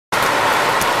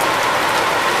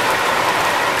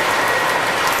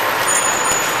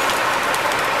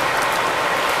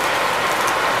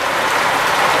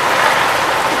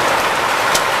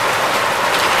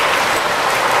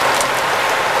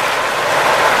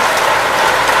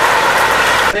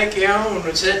Take your own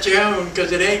and set your own,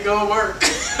 because it ain't going to work.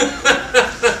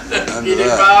 Get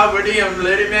involved with him,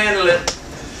 let him handle it.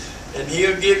 And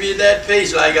he'll give you that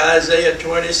peace, like Isaiah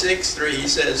 26:3. He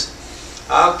says,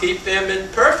 I'll keep them in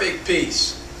perfect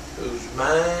peace, whose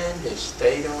mind is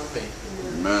stayed on me.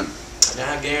 Amen. And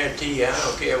I guarantee you, I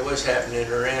don't care what's happening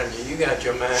around you, you got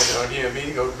your mind on him.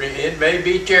 He's going to bring, it may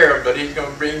be terrible, but he's going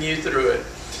to bring you through it.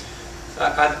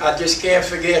 I just can't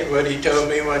forget what he told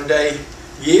me one day,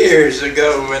 years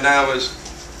ago, when I was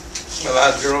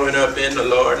growing up in the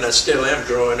Lord, and I still am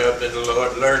growing up in the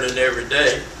Lord, learning every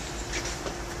day.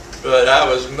 But I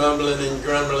was mumbling and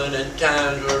grumbling, and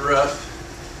times were rough.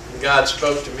 And God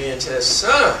spoke to me and said,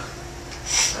 son,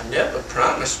 I never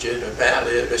promised you the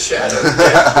valley of the shadow of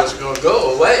death was going to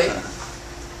go away.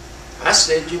 I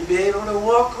said you'd be able to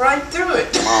walk right through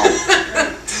it.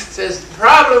 Says, the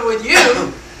problem with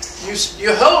you,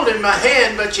 you're holding my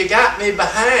hand, but you got me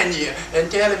behind you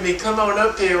and telling me, come on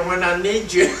up here when I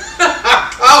need you. I'll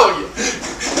call you.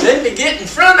 Let me get in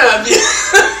front of you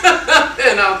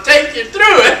and I'll take you through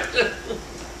it.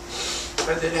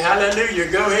 I said, hallelujah,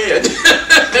 go ahead.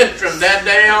 And from that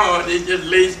day on, he just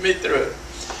leads me through it.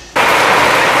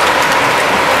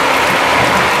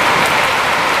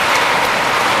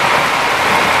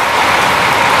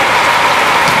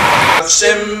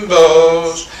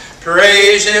 Cymbals,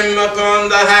 praise him upon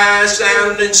the high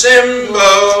sounding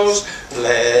cymbals.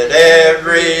 Let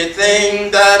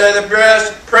everything that hath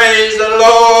breath praise the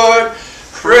Lord.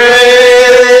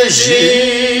 Praise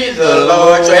ye the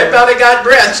Lord. So everybody got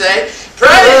breath, say,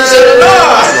 praise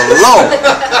the Lord.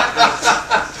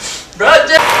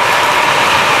 Brother.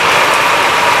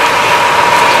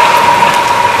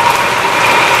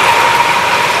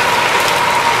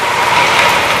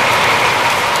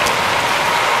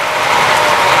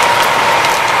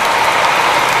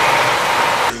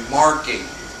 Remarking.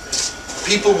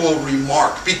 People will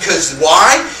remark. Because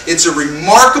why? It's a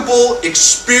remarkable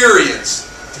experience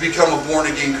to become a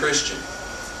born-again Christian.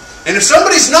 And if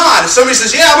somebody's not, if somebody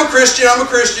says, yeah, I'm a Christian,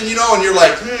 you know, and you're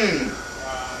like, you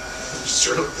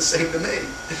sure look the same to me.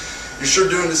 You're sure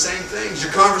doing the same things.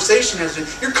 Your conversation's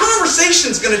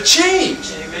going to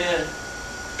change. Amen.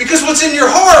 Because what's in your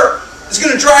heart is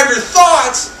going to drive your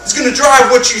thoughts. It's going to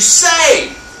drive what you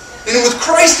say. And with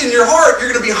Christ in your heart,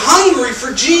 you're going to be hungry for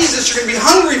Jesus. You're going to be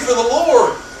hungry for the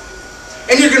Lord.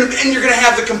 And you're going to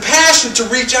have the compassion to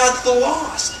reach out to the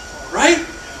lost. Right?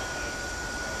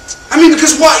 I mean,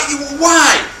 because why?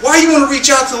 Why do you want to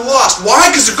reach out to the lost? Why?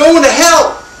 Because they're going to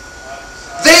hell.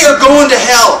 They are going to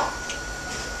hell.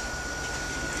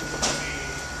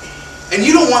 And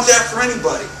you don't want that for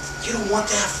anybody. You don't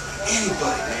want that for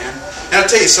anybody, man. And I'll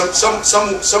tell you, some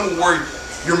where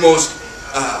your most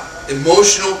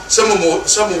emotional,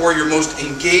 some where your most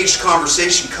engaged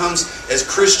conversation comes as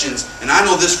Christians, and I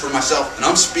know this for myself, and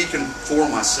I'm speaking for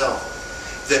myself,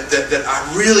 that I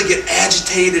really get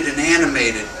agitated and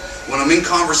animated when I'm in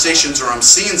conversations or I'm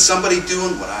seeing somebody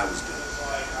doing what I was doing.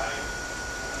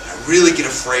 I really get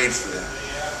afraid for them.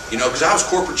 You know, because I was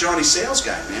corporate Johnny sales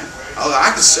guy, man.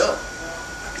 I could sell.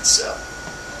 I could sell.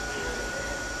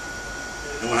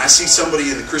 And when I see somebody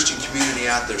in the Christian community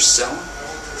out there selling,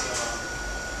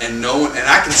 and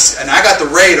I got the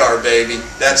radar, baby.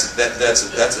 That's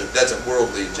a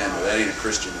worldly agenda. That ain't a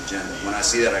Christian agenda. When I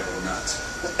see that, I go nuts.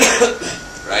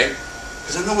 Right?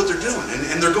 Because I know what they're doing,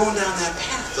 and they're going down that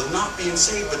path of not being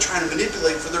saved, but trying to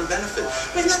manipulate for their benefit.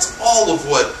 I mean, that's all of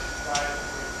what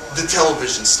the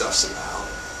television stuff's about.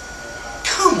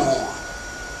 Come on.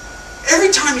 Every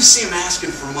time you see them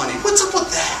asking for money, what's up with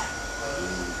that?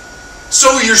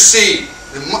 Sow your seed.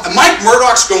 Mike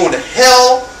Murdoch's going to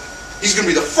hell. He's going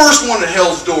to be the first one at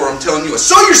hell's door, I'm telling you.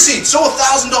 Sow your seed. Sow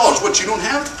 $1,000. What you don't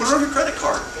have, put it on your credit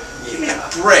card. Give me a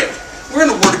break. We're in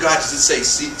the Word of God. Does it say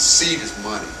seed is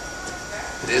money?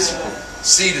 It is.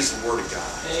 Seed is the Word of God.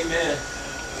 Amen.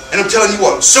 And I'm telling you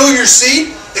what, sow your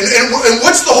seed, and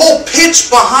what's the whole pitch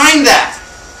behind that?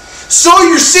 Sow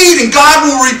your seed and God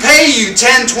will repay you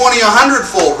 10, 20,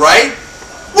 100-fold, right?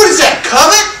 What is that,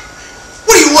 covet?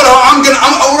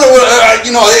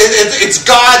 It's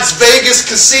God's Vegas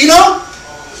casino.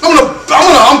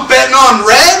 I'm betting on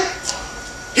red.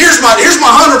 Here's my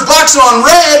 $100 on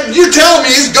red. And you're telling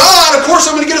me it's God. Of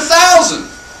course I'm going to get 1,000.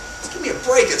 Give me a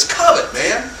break. It's covet,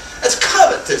 man. That's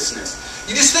covetousness.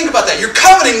 You just think about that. You're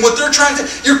coveting what they're trying to.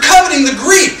 You're coveting the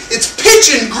greed. It's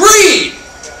pitching greed.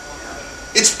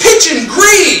 It's pitching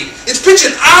greed. It's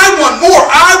pitching. I want more.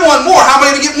 I want more. How am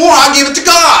I going to get more? I'll give it to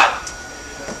God.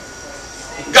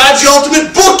 God's the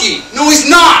ultimate bookie. No, He's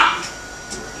not.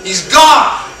 He's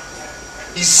God.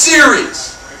 He's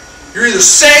serious. You're either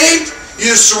saved,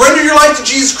 Either surrender your life to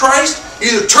Jesus Christ,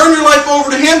 either turn your life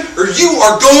over to Him, or you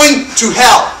are going to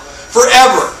hell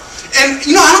forever. And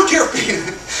you know, I don't care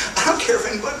if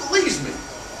anybody believes me.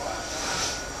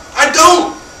 I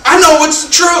don't. I know it's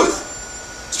the truth.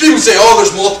 So people say, "Oh,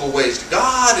 there's multiple ways to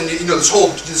God," and you know, this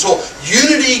whole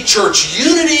unity, church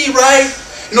unity, right?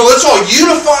 You know, let's all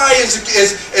unify as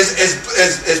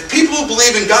people who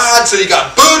believe in God. So you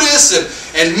got Buddhists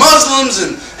and Muslims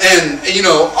and you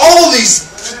know, all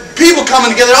these people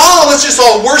coming together. Oh, let's just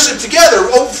all worship together.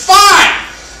 Oh, fine.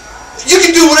 You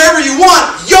can do whatever you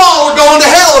want. Y'all are going to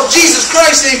hell if Jesus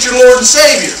Christ ain't your Lord and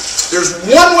Savior. There's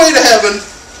one way to heaven.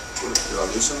 Did I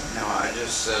lose something? No, I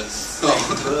just said,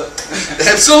 look.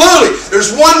 Absolutely.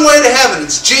 There's one way to heaven.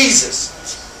 It's Jesus.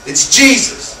 It's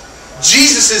Jesus.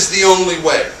 Jesus is the only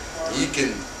way. You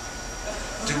can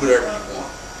do whatever you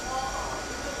want.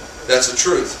 That's the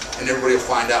truth. And everybody will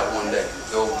find out one day.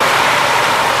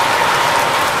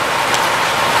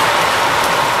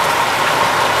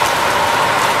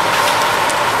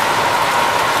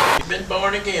 You've been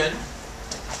born again.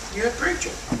 You're a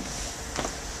preacher.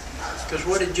 Because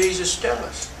what did Jesus tell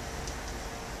us?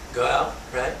 Go out,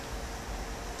 right?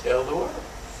 Tell the world.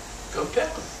 Go tell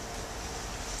them.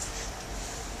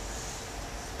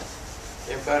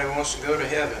 Everybody wants to go to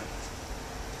heaven.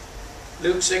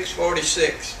 Luke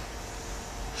 6:46.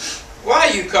 Why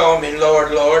you call me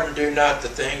Lord, Lord, and do not the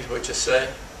things which I say?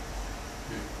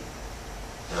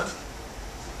 Huh?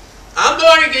 I'm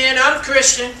born again. I'm a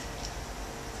Christian.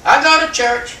 I go to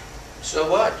church. So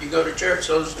what? You go to church,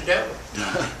 so does the devil.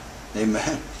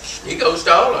 Amen. He goes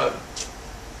to all of them.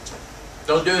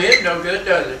 Don't do him no good,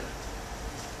 does it?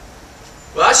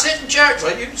 Well, I sit in church.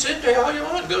 Well, you can sit there all you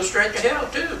want. Go straight to hell,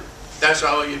 too. That's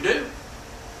all you do.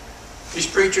 These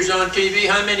preachers on TV,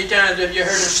 how many times have you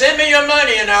heard them? Send me your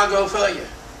money and I'll go for you.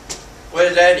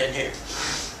 Where's that in here?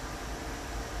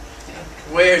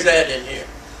 Where's that in here?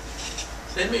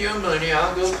 Send me your money,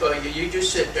 I'll go for you. You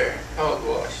just sit there.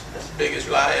 Hogwash. That's the biggest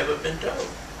lie ever been told.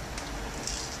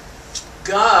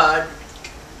 God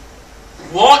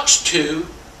wants to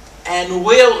and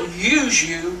will use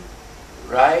you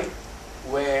right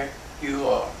where you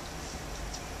are.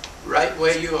 Right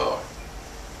where you are.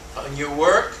 On your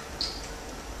work,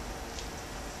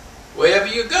 wherever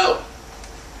you go.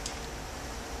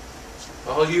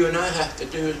 All you and I have to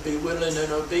do is be willing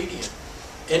and obedient.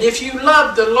 And if you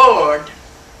love the Lord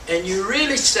and you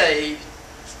really saved,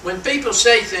 when people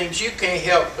say things, you can't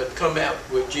help but come out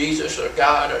with Jesus or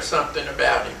God or something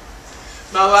about Him.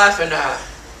 My wife and I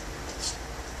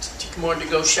wanted to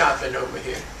go shopping over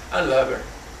here. I love her.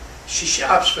 She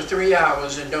shops for 3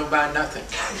 hours and don't buy nothing.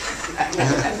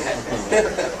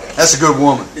 That's a good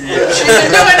woman. Yeah. She's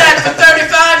been doing that for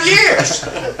 35 years.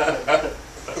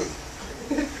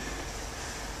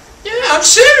 Yeah, I'm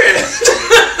serious.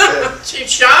 She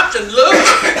shops and looks.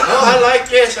 Oh, I like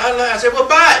this. I said, well,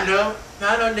 buy it. No,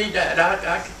 I don't need that.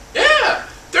 Yeah,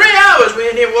 3 hours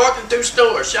we're in here walking through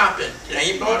stores shopping. You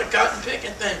ain't bought a cotton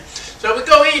picking thing. So we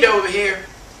go eat over here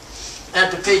at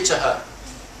the Pizza Hut.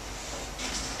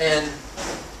 And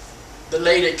the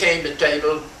lady came to the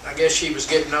table. I guess she was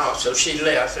getting off, so she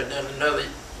left. And then another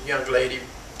young lady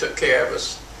took care of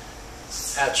us.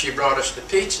 After she brought us the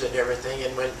pizza and everything.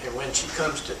 And when she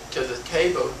comes to the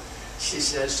table, she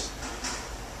says,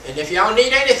 and if y'all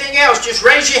need anything else, just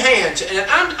raise your hands. And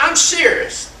I'm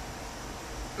serious.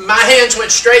 My hands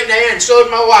went straight in there, and so did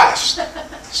my wife's.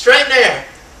 Straight in there.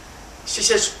 She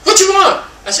says, what you want?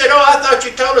 I said, oh, I thought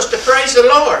you told us to praise the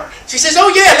Lord. She says, oh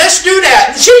yeah, let's do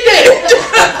that. And she did it.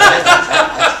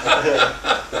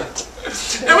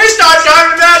 And we started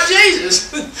talking about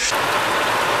Jesus.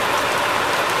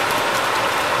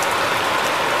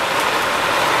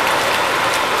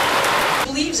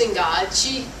 Believes in God.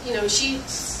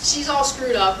 She's all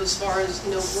screwed up as far as,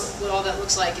 you know, what all that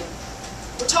looks like. And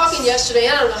we're talking yesterday,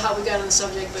 I don't know how we got on the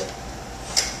subject, but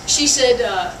she said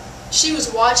she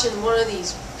was watching one of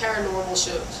these paranormal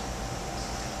shows.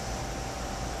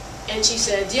 And she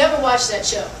said, do you ever watch that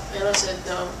show? And I said,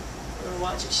 no, I don't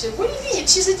watch it. She said, what do you mean?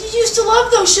 She said, you used to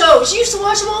love those shows. You used to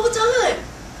watch them all the time.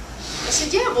 I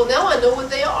said, yeah, well, now I know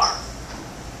what they are.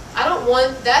 I don't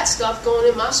want that stuff going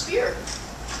in my spirit.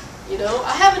 You know,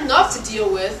 I have enough to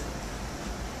deal with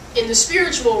in the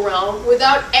spiritual realm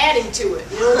without adding to it.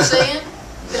 You know what I'm saying?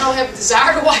 I don't have a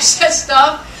desire to watch that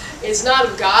stuff. It's not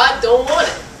of God. Don't want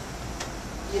it.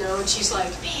 You know, and she's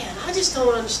like, man, I just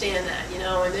don't understand that, you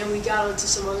know. And then we got into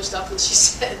some other stuff, and she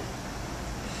said,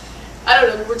 I don't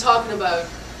know, we were talking about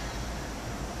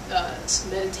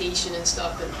meditation and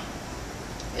stuff,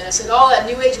 and I said, oh, that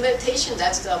New Age meditation,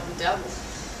 that's of the devil.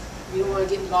 You don't want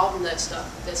to get involved in that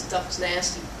stuff. That stuff is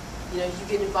nasty. You know, you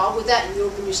get involved with that and you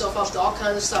open yourself up to all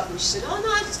kinds of stuff. And she said, oh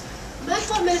no, I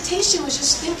thought meditation was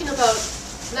just thinking about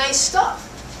nice stuff.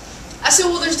 I said,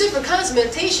 well, there's different kinds of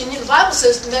meditation. You know, the Bible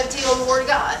says to meditate on the Word of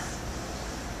God.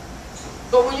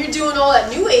 But when you're doing all that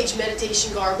New Age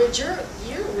meditation garbage, you're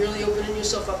really opening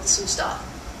yourself up to some stuff.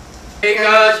 Make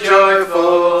a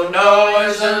joyful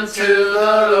noise unto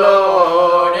the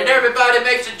Lord. And everybody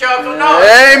makes a joyful noise.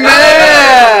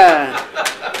 Amen.